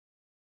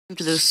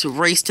To this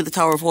race to the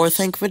Tower of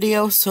Orthanc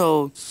video.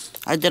 So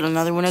I did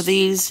another one of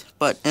these,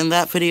 but in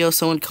that video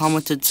someone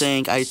commented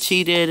saying I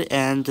cheated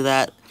and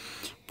that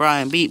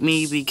Brian beat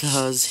me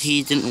because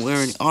he didn't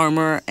wear any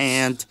armor,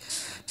 and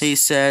he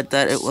said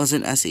that it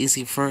wasn't as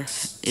easy for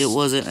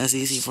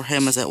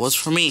him as it was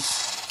for me.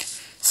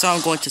 So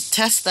I'm going to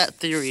test that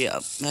theory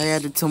up. I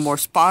added some more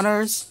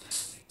spawners,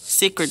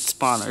 secret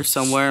spawners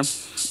somewhere,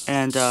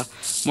 and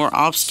more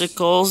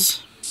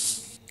obstacles.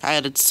 I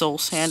added soul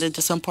sand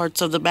into some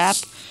parts of the map.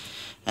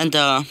 And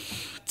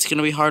it's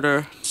gonna be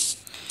harder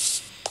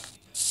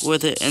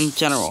with it in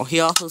general. He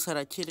also said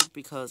I cheated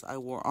because I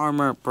wore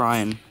armor.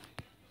 Brian,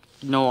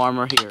 no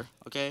armor here.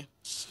 Okay.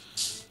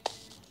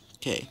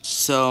 Okay.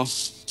 So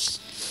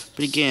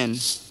begin.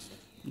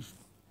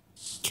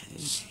 Okay.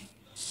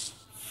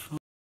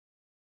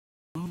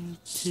 1,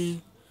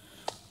 2,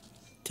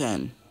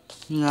 10,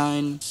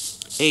 9,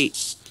 8,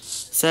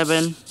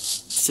 7,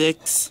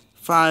 6,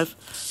 5,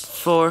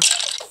 4,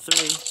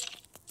 3,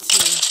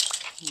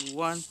 2,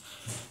 1.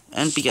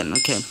 And begin.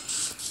 Okay,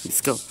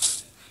 let's go.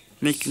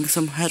 Making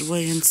some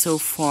headway in so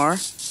far.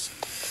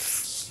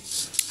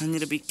 I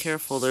need to be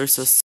careful. There's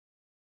a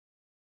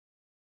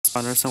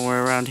spawner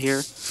somewhere around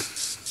here.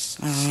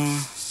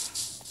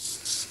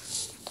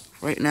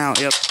 Right now,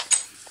 yep.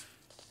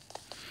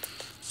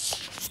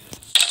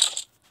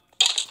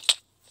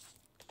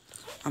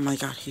 Oh my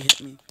god, he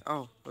hit me.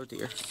 Oh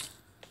dear.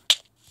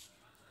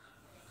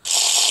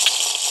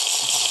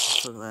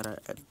 So glad I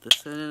added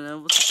this in, and it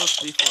was supposed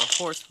to be for a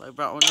horse, so I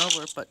brought one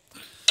over, but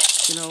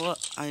you know what?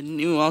 I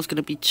knew I was going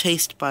to be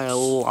chased by a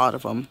lot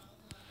of them,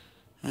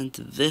 and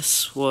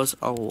this was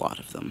a lot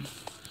of them.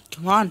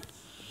 Come on.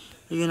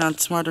 Are you not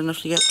smart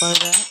enough to get by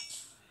that?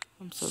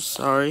 I'm so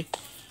sorry.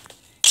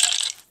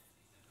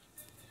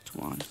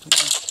 Come on.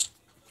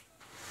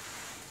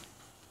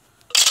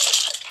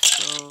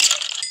 So,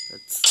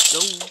 let's go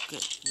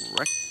get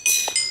wrecked.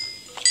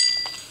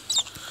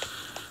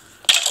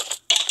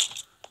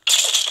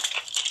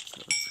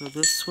 So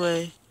this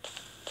way.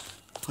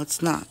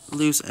 Let's not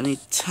lose any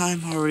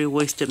time. I already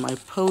wasted my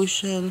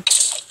potion.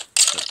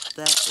 But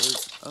that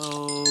is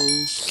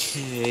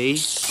okay.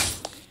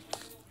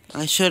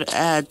 I should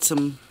add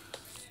some.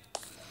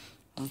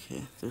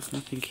 Okay, there's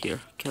nothing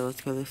here. Okay,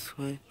 let's go this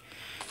way.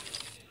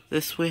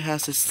 This way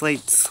has a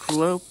slight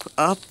slope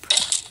up.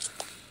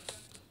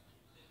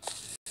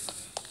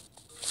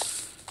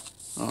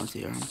 Oh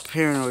dear, I'm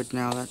paranoid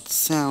now. That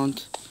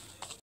sound.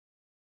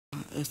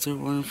 Is there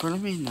one in front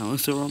of me? No.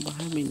 Is there one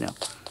behind me? No.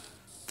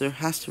 There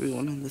has to be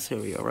one in this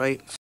area,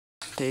 right?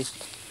 Okay.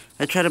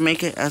 I try to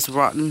make it as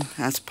rotten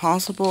as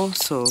possible,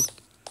 so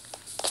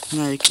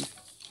now you can.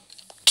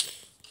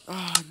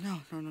 Oh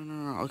no.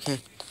 Okay.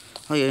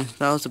 Okay,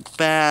 that was a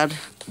bad.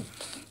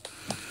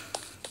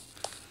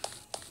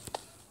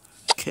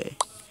 Okay.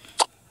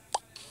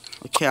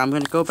 Okay, I'm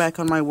gonna go back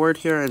on my word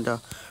here and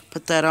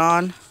put that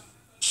on. I'm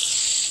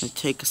gonna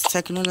take a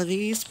second one of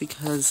these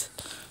because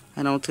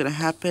I know what's gonna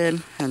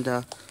happen, and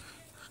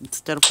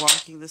instead of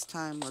walking this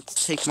time,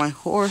 let's take my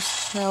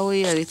horse, shall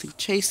we? Anything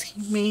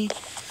chasing me?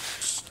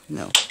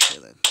 No. Okay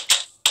then.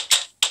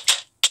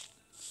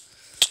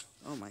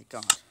 Oh my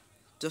god.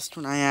 Just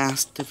when I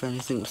asked if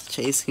anything was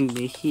chasing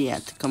me, he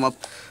had to come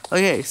up.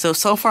 Okay, so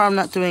far I'm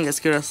not doing as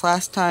good as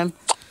last time.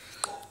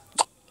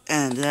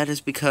 And that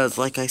is because,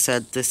 like I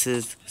said, this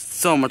is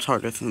so much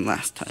harder than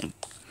last time.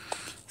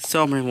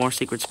 So many more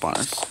secret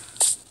spawners.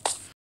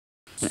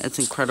 It's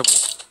incredible.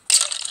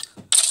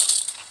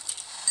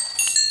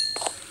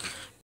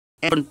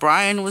 And when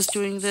Brian was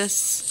doing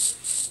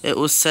this, it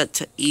was set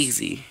to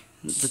easy.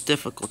 The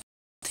difficulty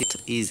to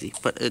easy.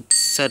 But it's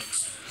set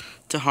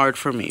to hard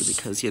for me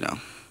because, you know,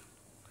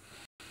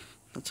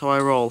 that's how I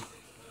roll.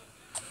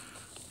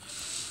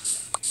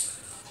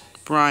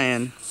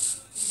 Brian.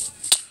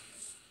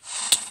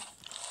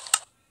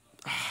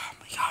 Oh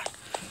my god.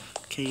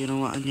 Okay, you know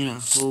what? I'm gonna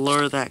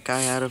lure that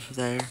guy out of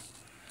there.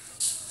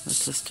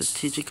 That's a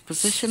strategic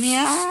position he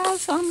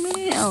has on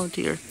me. Oh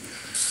dear.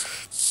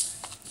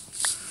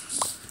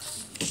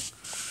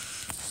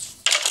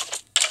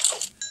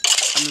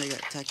 I'm gonna get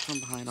attacked from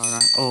behind,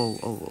 alright.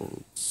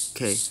 Oh.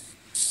 Okay.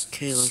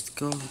 Okay, let's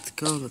go.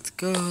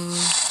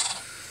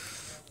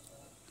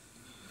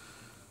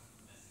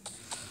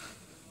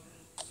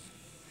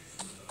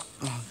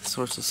 Oh, this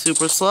horse is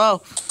super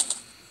slow.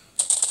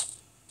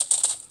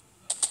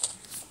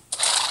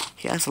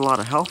 He has a lot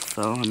of health,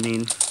 though. I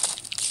mean,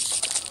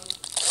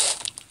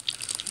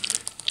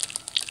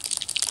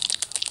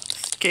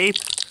 escape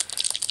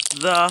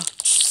the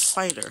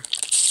spider.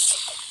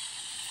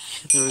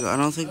 There we go. I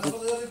don't think that.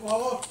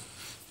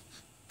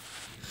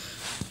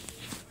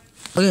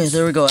 Okay,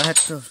 there we go. I had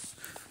to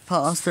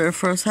pause there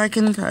for a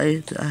second.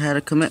 I had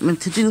a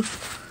commitment to do.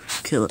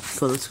 Okay, let's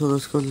go.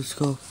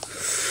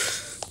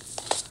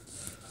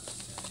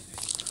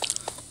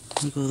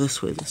 I'll go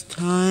this way this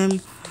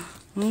time.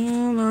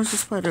 Oh, there's a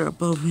spider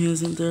above me,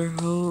 isn't there?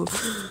 Oh,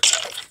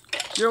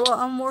 you're what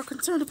I'm more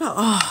concerned about.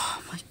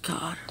 Oh my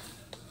god.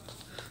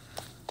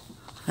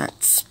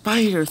 That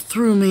spider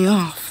threw me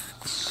off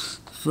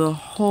the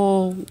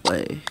whole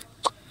way.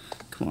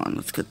 Come on,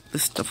 let's get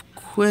this stuff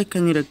quick. I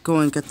need to go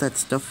and get that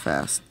stuff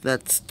fast.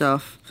 That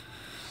stuff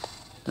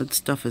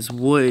is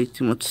way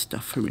too much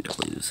stuff for me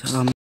to lose.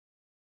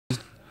 Let's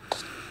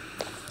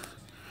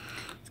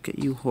get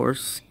you,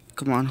 horse.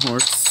 Come on,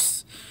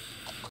 horse.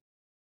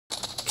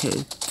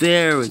 Okay,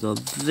 there we go.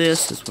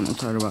 This is what I'm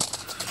talking about.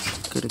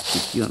 Gotta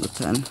keep you on the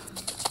pen.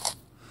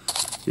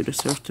 You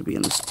deserve to be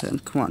in this pen.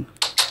 Come on.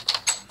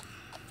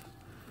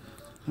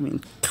 I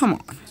mean, come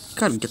on.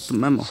 Gotta get the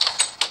memo.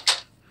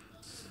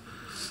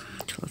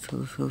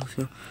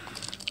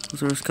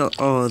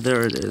 Oh,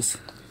 there it is.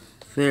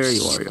 There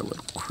you are, you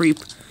little creep.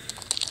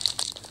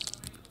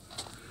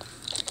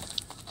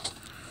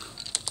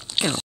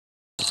 Get out.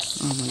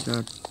 Oh my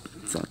god.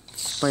 That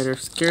spider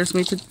scares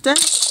me to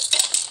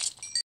death.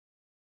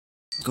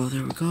 Go,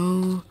 there we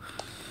go.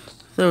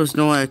 There was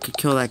no way I could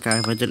kill that guy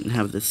if I didn't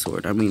have this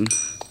sword. I mean,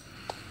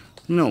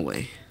 no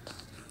way.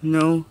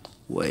 No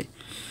way.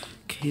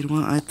 Okay, you know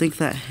what? I think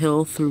that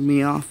hill threw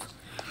me off.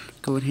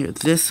 Go in here.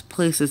 This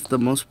place is the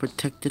most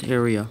protected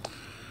area.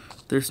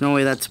 There's no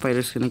way that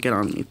spider's gonna get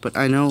on me. But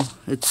I know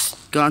it's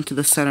gone to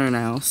the center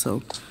now,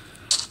 so...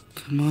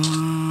 Come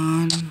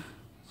on.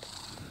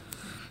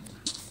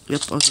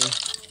 Yep, okay.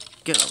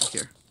 Get over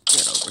here.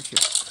 Get over here.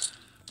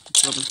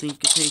 Don't think you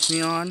can take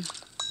me on.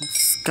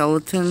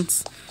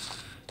 Skeletons.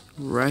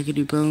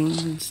 Raggedy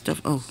bones and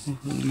stuff. Oh,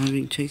 am I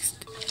being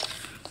chased?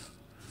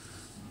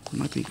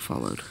 Am I being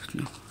followed?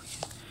 No.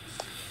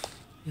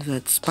 Is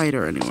that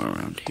spider anywhere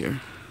around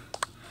here?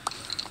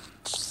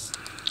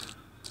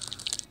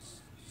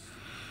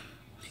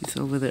 He's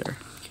over there.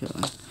 Okay,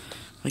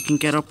 I can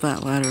get up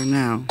that ladder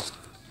now.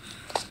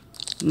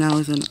 Now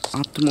is an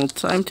optimal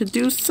time to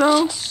do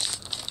so.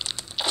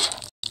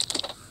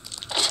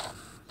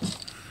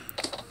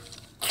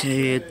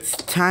 Okay, it's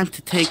time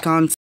to take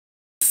on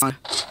someone.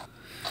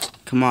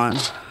 Come on.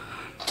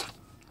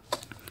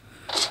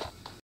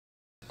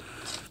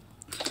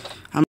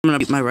 I'm gonna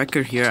beat my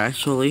record here,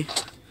 actually.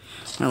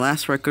 My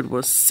last record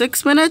was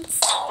 6 minutes.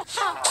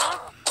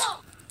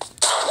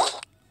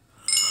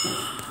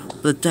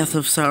 The death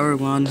of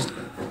Saruman,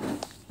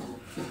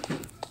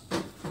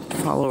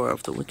 follower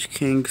of the Witch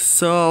King.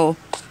 So,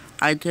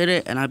 I did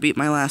it, and I beat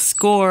my last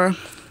score.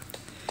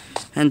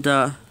 And,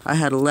 I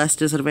had less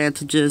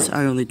disadvantages.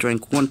 I only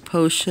drank 1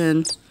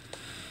 potion.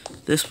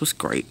 This was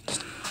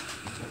great.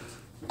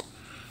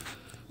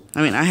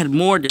 I mean, I had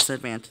more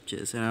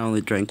disadvantages, and I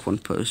only drank 1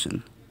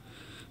 potion.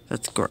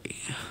 That's great.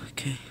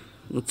 Okay,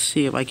 let's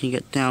see if I can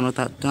get down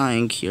without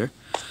dying here.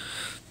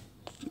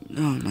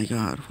 Oh my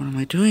god, what am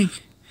I doing?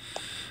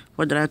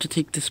 Why did I have to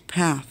take this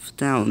path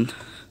down?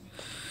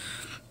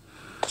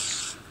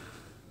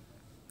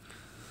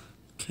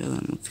 Okay,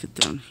 then let's get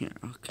down here.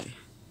 Okay.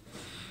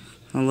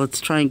 Now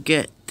let's try and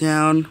get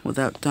down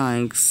without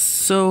dying.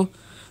 So,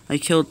 I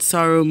killed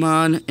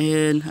Saruman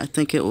in, I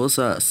think it was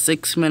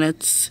 6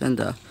 minutes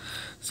and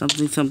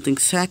something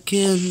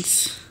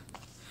seconds.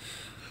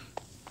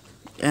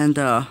 And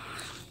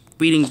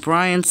beating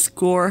Brian's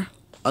score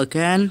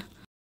again.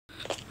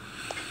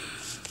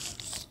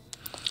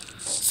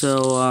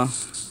 So,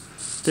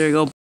 there you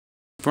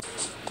go.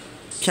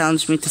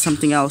 Challenge me to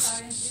something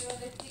else.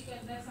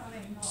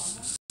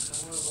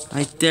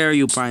 I dare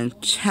you, Brian.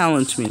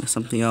 Challenge me to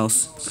something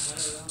else.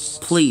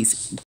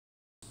 Please.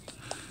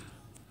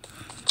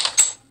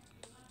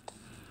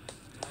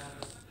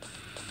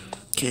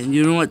 Okay,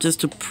 you know what? Just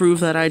to prove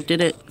that I did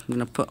it, I'm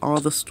gonna put all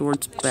the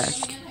swords back.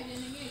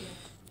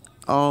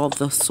 All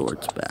the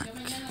swords back.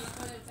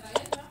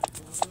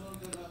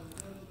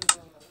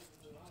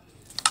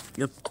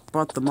 Yep,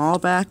 brought them all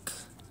back.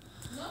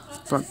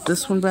 Brought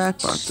this one back,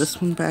 brought this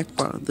one back,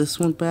 brought this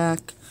one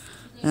back.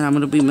 And I'm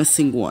gonna be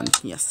missing one.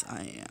 Yes,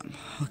 I am.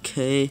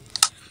 Okay.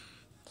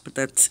 But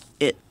that's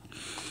it.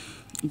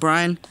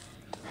 Brian,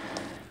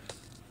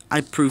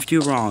 I proved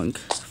you wrong.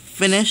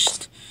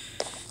 Finished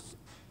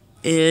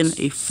in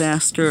a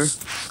faster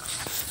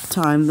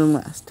time than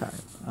last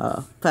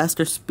time.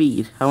 Faster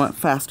speed. I went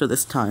faster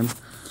this time.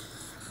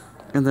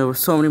 And there were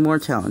so many more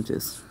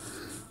challenges.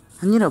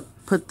 I need to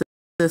put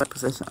this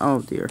position.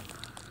 Oh dear.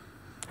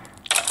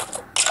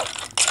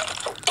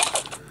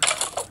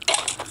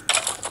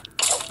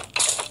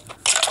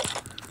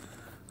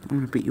 I'm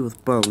gonna beat you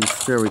with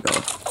bones. There we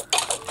go.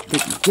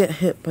 Get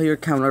hit by your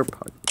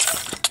counterpart.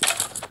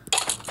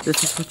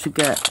 This is what you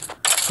get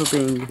for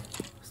being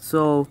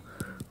so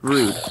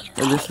rude.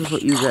 And this is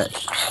what you get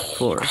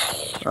for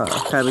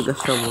having a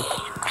shovel.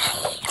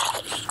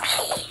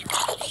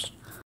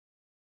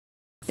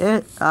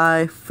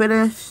 I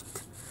finished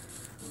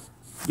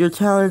your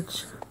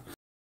challenge.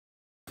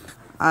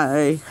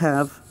 I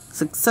have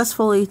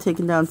successfully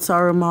taken down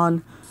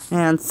Saruman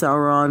and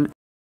Sauron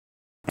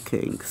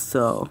King.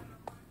 So,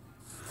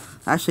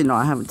 actually no,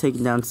 I haven't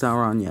taken down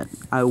Sauron yet.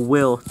 I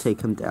will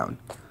take him down.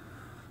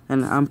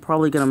 And I'm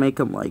probably gonna make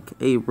him like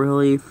a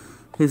really...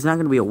 He's not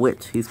gonna be a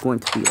witch. He's going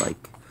to be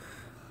like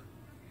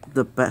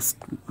the best,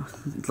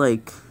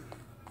 like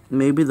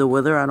maybe the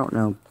Wither, I don't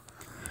know.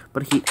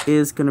 But he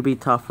is gonna be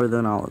tougher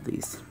than all of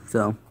these.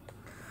 So,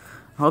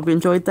 I hope you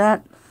enjoyed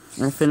that.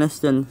 I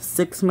finished in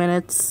 6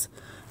 minutes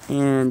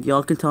And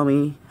y'all can tell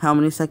me how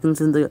many seconds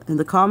in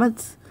the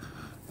comments.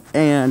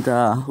 And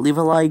leave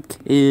a like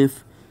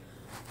if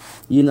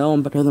you know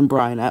I'm better than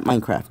Brian at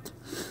Minecraft.